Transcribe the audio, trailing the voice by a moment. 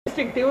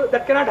instinctive,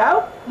 that cannot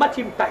have much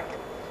impact.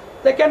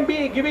 They can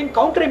be giving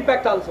counter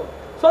impact also.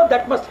 So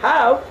that must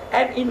have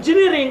an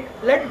engineering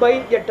led by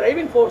a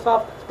driving force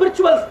of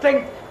spiritual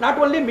strength, not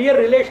only mere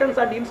relations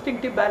and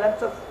instinctive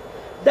balances.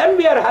 Then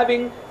we are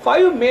having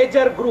 5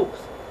 major groups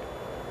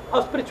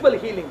of spiritual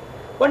healing.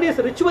 One is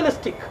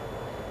ritualistic,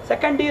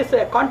 second is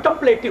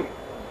contemplative,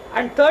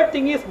 and third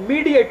thing is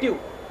mediative,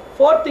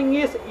 fourth thing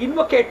is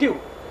invocative,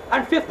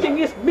 and fifth thing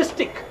is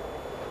mystic.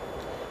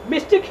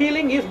 Mystic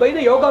healing is by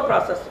the yoga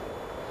process.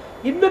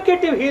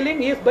 Invocative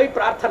healing is by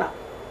prarthana.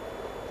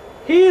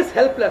 He is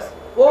helpless.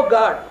 Oh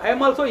God, I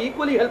am also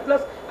equally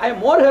helpless. I am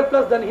more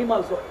helpless than him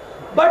also.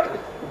 But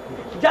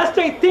just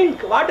I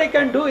think what I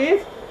can do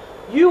is,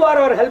 you are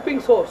our helping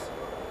source.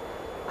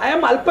 I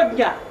am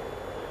Alpajna,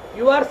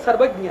 you are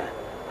Sarvajna.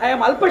 I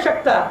am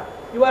Alpashakta,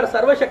 you are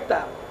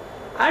Sarvashakta.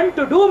 And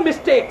to do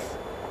mistakes,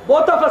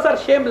 both of us are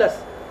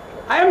shameless.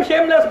 I am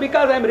shameless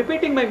because I am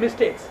repeating my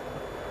mistakes.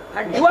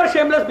 And you are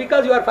shameless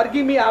because you are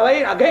forgiving me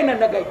again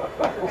and again.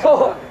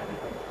 So,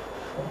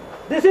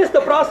 this is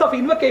the process of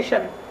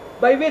invocation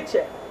by which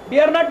we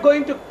are not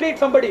going to treat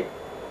somebody.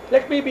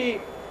 Let me be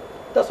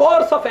the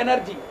source of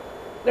energy.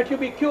 Let you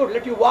be cured.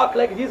 Let you walk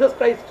like Jesus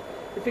Christ.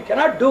 If you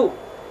cannot do,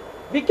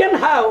 we can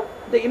have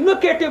the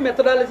invocative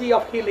methodology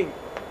of healing.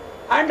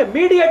 And the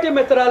mediative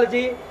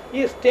methodology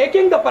is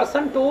taking the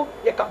person to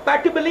a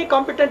compatibly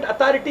competent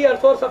authority or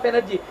source of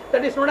energy.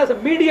 That is known as a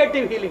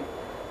mediative healing.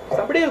 If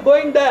somebody is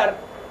going there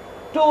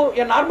to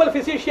a normal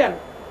physician,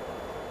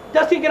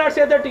 just he cannot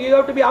say that you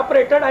have to be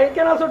operated. I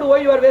can also do. Why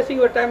you are wasting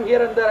your time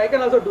here and there? I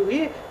can also do.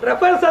 He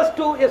refers us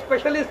to a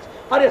specialist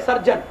or a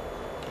surgeon.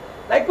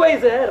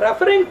 Likewise,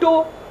 referring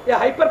to a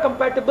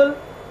hyper-compatible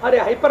or a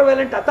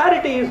hypervalent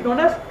authority is known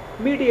as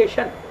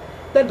mediation.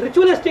 Then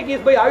ritualistic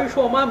is by Ayush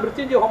Homa,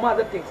 Mrityunjay Homa,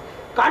 other things.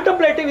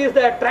 Contemplative is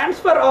the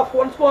transfer of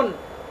one's own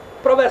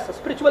prowess,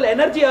 spiritual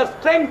energy or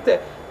strength,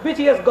 which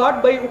he has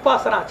got by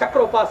Upasana,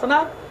 Chakra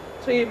Upasana,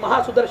 Sri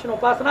Mahasudarshan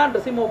Upasana,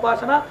 Nrsimha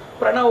Upasana,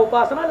 Prana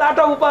Upasana. Lot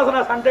of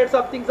Upasanas, hundreds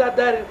of things are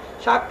there,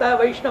 Shakta,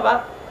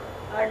 Vaishnava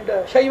and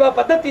Shaiva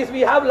Paddhatis.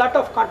 We have lot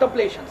of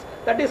contemplations.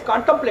 That is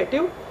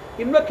contemplative,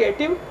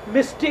 invocative,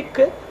 mystic,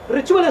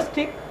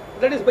 ritualistic,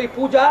 that is by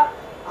puja,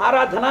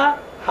 aradhana,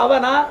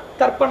 havana,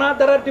 tarpana.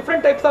 There are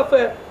different types of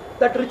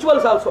that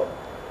rituals also.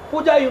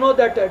 Puja, you know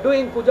that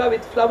doing puja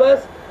with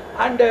flowers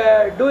and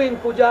doing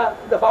puja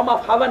in the form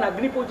of havan,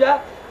 Agni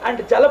puja,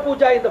 and jala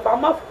puja in the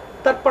form of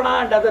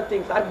tarpana and other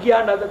things,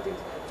 arghya and other things.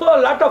 So a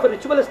lot of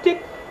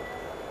ritualistic,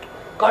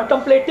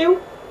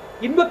 contemplative,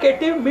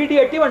 invocative,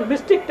 mediative and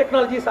mystic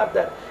technologies are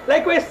there.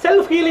 Likewise,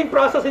 self-healing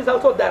process is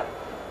also there.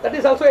 That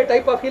is also a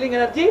type of healing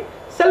energy.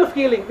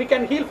 Self-healing, we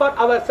can heal for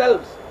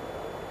ourselves.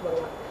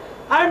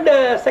 And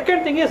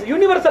second thing is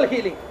universal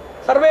healing.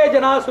 Sarve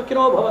jana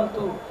sukhino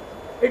bhavantu.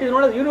 It is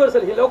known as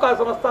universal healing. Loka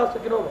samasta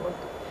sukhino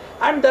bhavantu.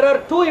 And there are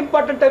 2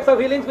 important types of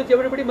healings which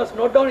everybody must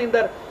note down in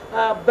their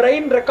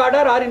brain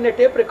recorder or in a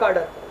tape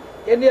recorder.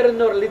 In your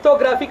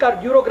lithographic or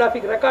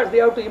neurographic records, they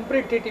have to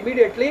imprint it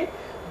immediately.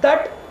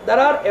 That there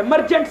are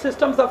emergent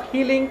systems of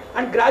healing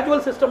and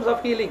gradual systems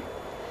of healing.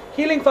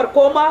 Healing for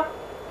coma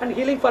and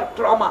healing for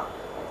trauma.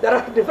 There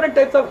are different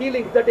types of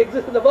healings that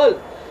exist in the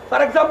world.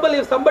 For example,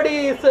 if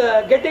somebody is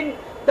getting,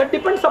 that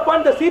depends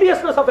upon the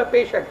seriousness of a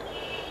patient.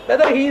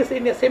 Whether he is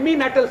in a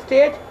semi-natal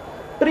stage,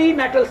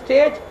 prenatal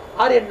stage,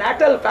 or a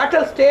natal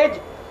fatal stage,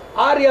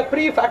 or a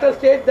pre-fatal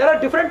stage, there are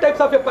different types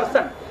of a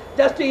person.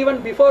 Just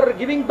even before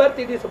giving birth,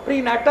 it is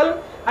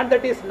prenatal, and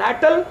that is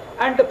natal,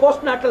 and the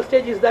postnatal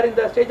stage is there in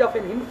the stage of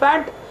an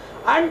infant.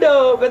 And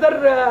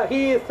whether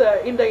he is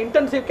in the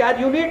intensive care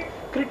unit,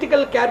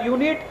 critical care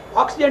unit,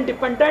 oxygen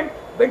dependent,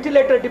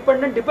 ventilator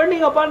dependent,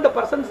 depending upon the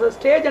person's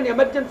stage and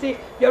emergency,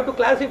 we have to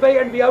classify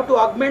and we have to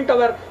augment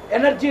our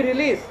energy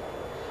release.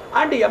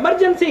 And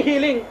emergency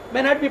healing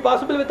may not be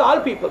possible with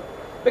all people,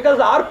 because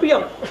the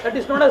RPM, that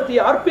is known as the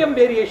RPM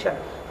variation.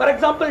 For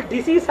example,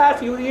 disease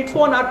has its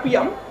own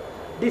RPM.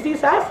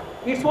 Disease has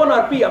its own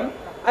RPM.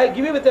 I will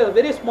give you with a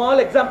very small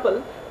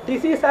example.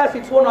 Disease has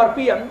its own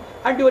RPM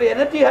and your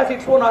energy has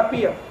its own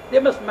RPM. They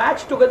must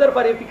match together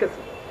for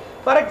efficacy.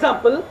 For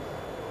example,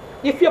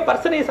 if a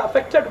person is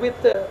affected with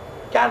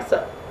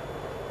cancer,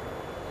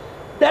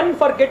 then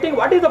for getting,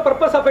 what is the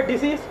purpose of a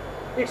disease?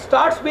 It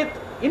starts with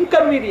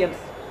inconvenience,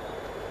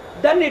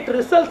 then it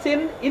results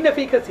in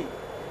inefficacy,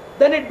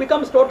 then it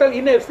becomes total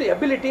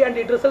inability and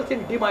it results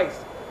in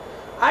demise.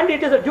 And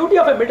it is a duty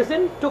of a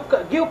medicine to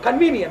give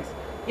convenience.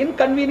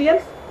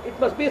 Inconvenience, it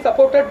must be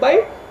supported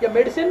by a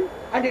medicine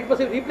and it must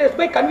be replaced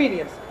by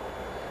convenience.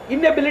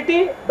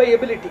 Inability by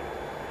ability,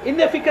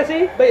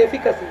 inefficacy by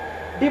efficacy,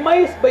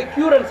 demise by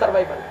cure and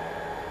survival.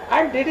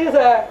 And it is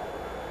a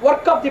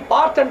work of the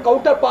part and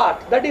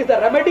counterpart, that is the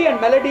remedy and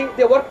malady,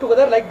 they work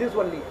together like this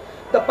only.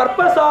 The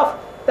purpose of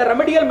the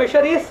remedial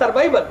measure is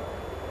survival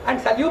and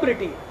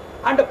salubrity,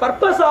 and the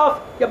purpose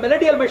of a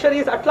maladial measure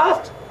is at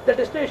last the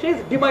destination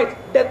is demise,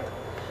 death.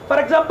 For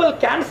example,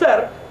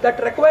 cancer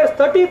that requires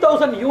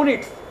 30,000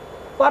 units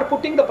for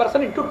putting the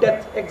person into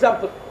death,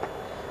 example.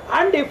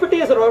 And if it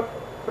is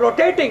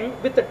rotating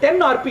with 10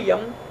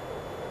 RPM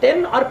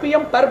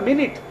per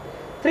minute,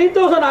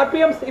 3000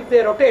 RPMs if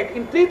they rotate,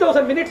 in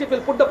 3000 minutes it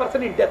will put the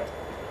person in death.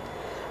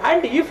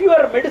 And if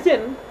your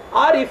medicine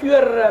or if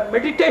your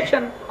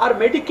meditation or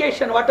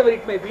medication, whatever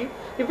it may be,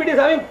 if it is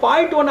having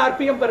 0.1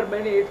 RPM per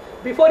minute,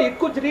 before it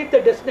could reach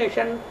the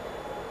destination,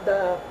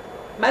 the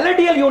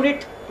maladial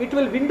unit, it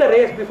will win the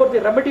race before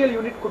the remedial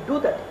unit could do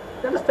that.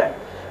 You understand?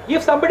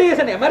 If somebody is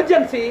in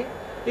emergency,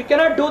 you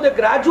cannot do the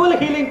gradual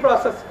healing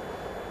process.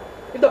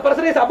 If the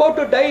person is about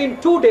to die in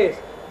 2 days,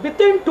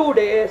 within 2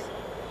 days,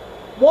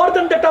 more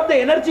than that of the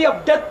energy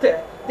of death,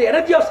 the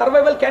energy of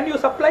survival can you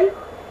supply?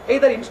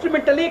 Either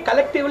instrumentally,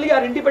 collectively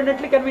or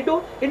independently can we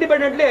do?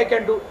 Independently I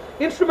can do.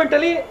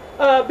 Instrumentally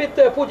with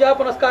puja,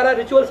 punaskara,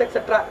 rituals,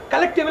 etc.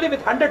 Collectively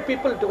with 100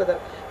 people together.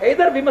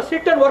 Either we must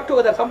sit and work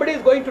together. Somebody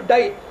is going to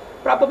die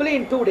probably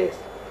in 2 days.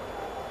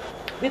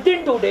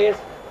 Within 2 days,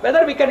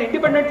 whether we can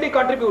independently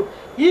contribute.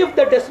 If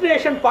the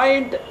destination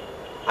point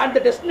and the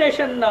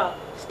destination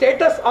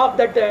status of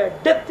that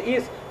death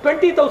is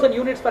 20,000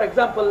 units, for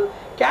example,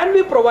 can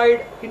we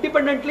provide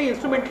independently,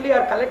 instrumentally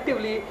or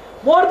collectively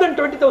more than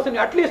 20,000,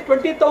 at least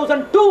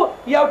 20,002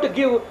 you have to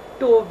give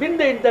to win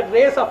the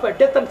race of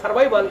death and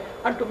survival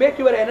and to make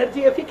your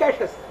energy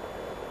efficacious.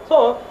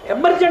 So,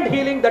 emergent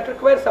healing that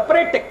requires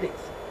separate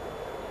techniques.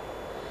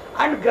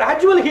 And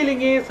gradual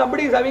healing is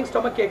somebody is having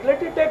stomach ache,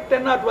 let it take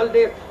 10 or 12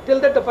 days till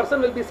that the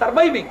person will be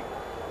surviving.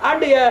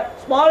 And a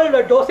small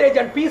dosage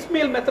and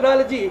piecemeal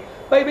methodology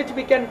by which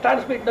we can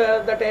transmit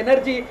that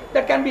energy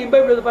that can be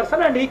imbibed to the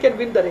person and he can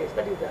win the race.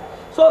 That is that.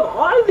 So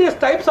all these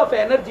types of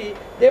energy,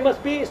 they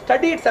must be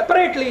studied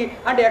separately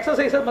and the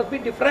exercises must be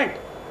different.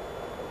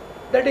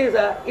 That is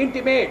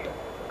intimate,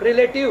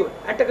 relative,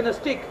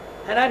 antagonistic,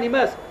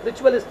 anonymous,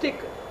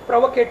 ritualistic,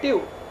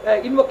 provocative,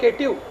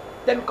 invocative,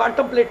 then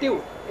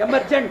contemplative,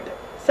 emergent,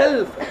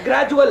 self,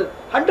 gradual,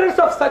 hundreds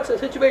of such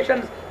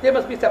situations, they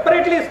must be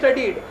separately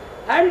studied.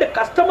 And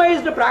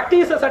customized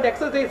practices and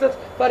exercises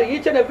for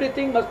each and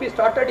everything must be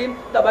started in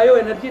the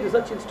Bioenergy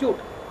Research Institute.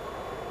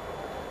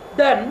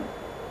 Then,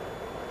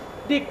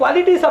 the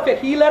qualities of a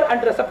healer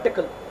and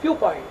receptacle, few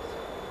points.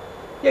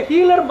 A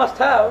healer must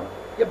have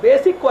a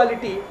basic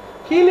quality.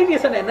 Healing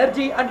is an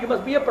energy and you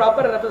must be a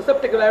proper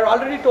receptacle. I have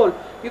already told,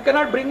 you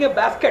cannot bring a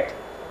basket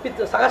with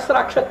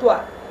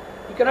Sahasrakshatva.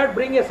 You cannot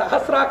bring a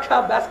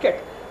Sahasraksha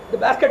basket, the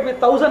basket with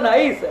 1,000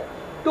 eyes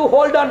to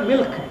hold on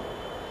milk.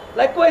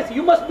 Likewise,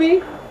 you must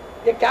be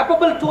a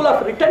capable tool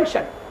of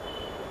retention.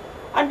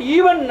 And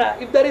even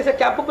if there is a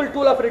capable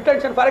tool of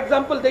retention, for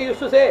example, they used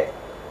to say,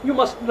 you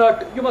must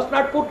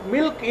not put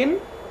milk in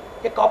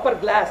a copper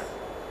glass.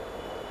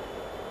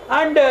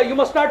 And you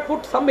must not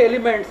put some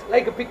elements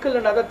like a pickle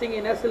and other thing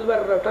in a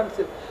silver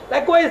utensil.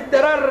 Likewise,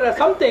 there are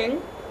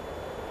something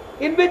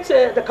in which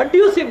the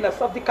conduciveness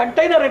of the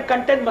container and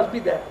content must be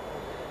there.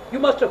 You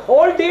must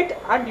hold it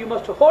and you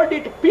must hold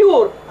it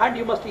pure and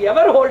you must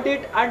ever hold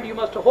it and you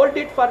must hold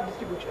it for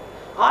distribution.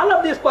 All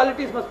of these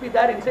qualities must be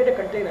there inside a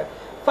container.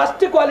 First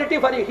quality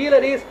for a healer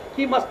is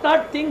he must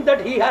not think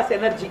that he has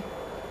energy.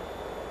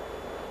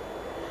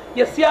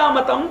 Yasya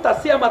matam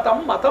tasya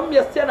matam matam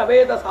yasya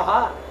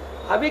navedasaha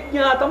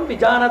avijñātam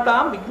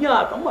vijānatam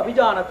vijñātam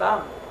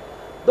avijānatam.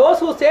 Those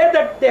who say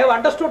that they have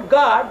understood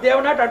God, they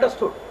have not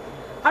understood.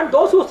 And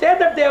those who say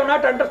that they have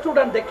not understood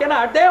and they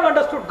cannot, they have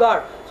understood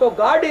God. So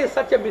God is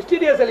such a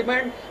mysterious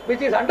element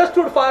which is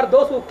understood for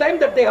those who claim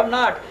that they have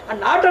not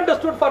and not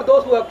understood for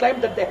those who have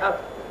claimed that they have.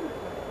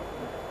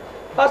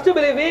 First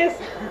belief is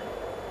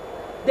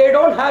they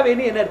don't have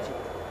any energy,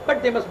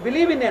 but they must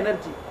believe in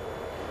energy.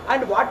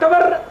 And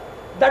whatever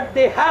that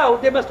they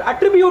have, they must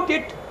attribute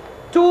it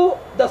to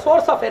the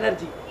source of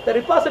energy, the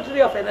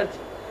repository of energy.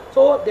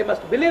 So they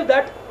must believe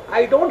that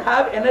I don't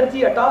have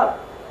energy at all.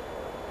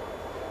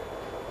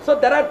 So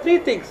there are three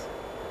things.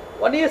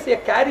 One is a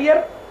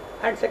carrier,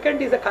 and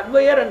second is a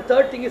conveyor, and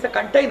third thing is a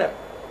container.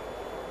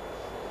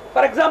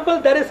 For example,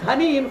 there is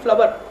honey in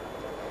flower.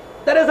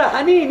 There is a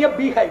honey in a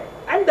beehive,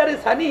 and there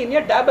is honey in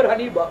a dabber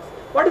honey box.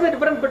 What is the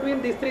difference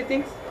between these three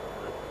things?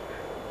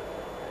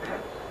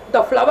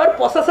 The flower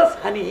possesses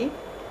honey.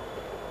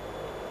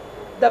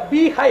 The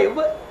beehive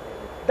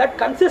that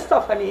consists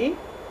of honey,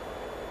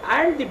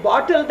 and the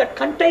bottle that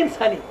contains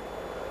honey.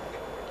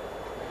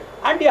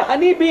 And a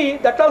honey bee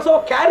that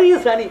also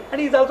carries honey, and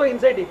is also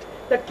inside it,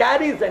 that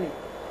carries honey.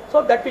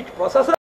 So that which possesses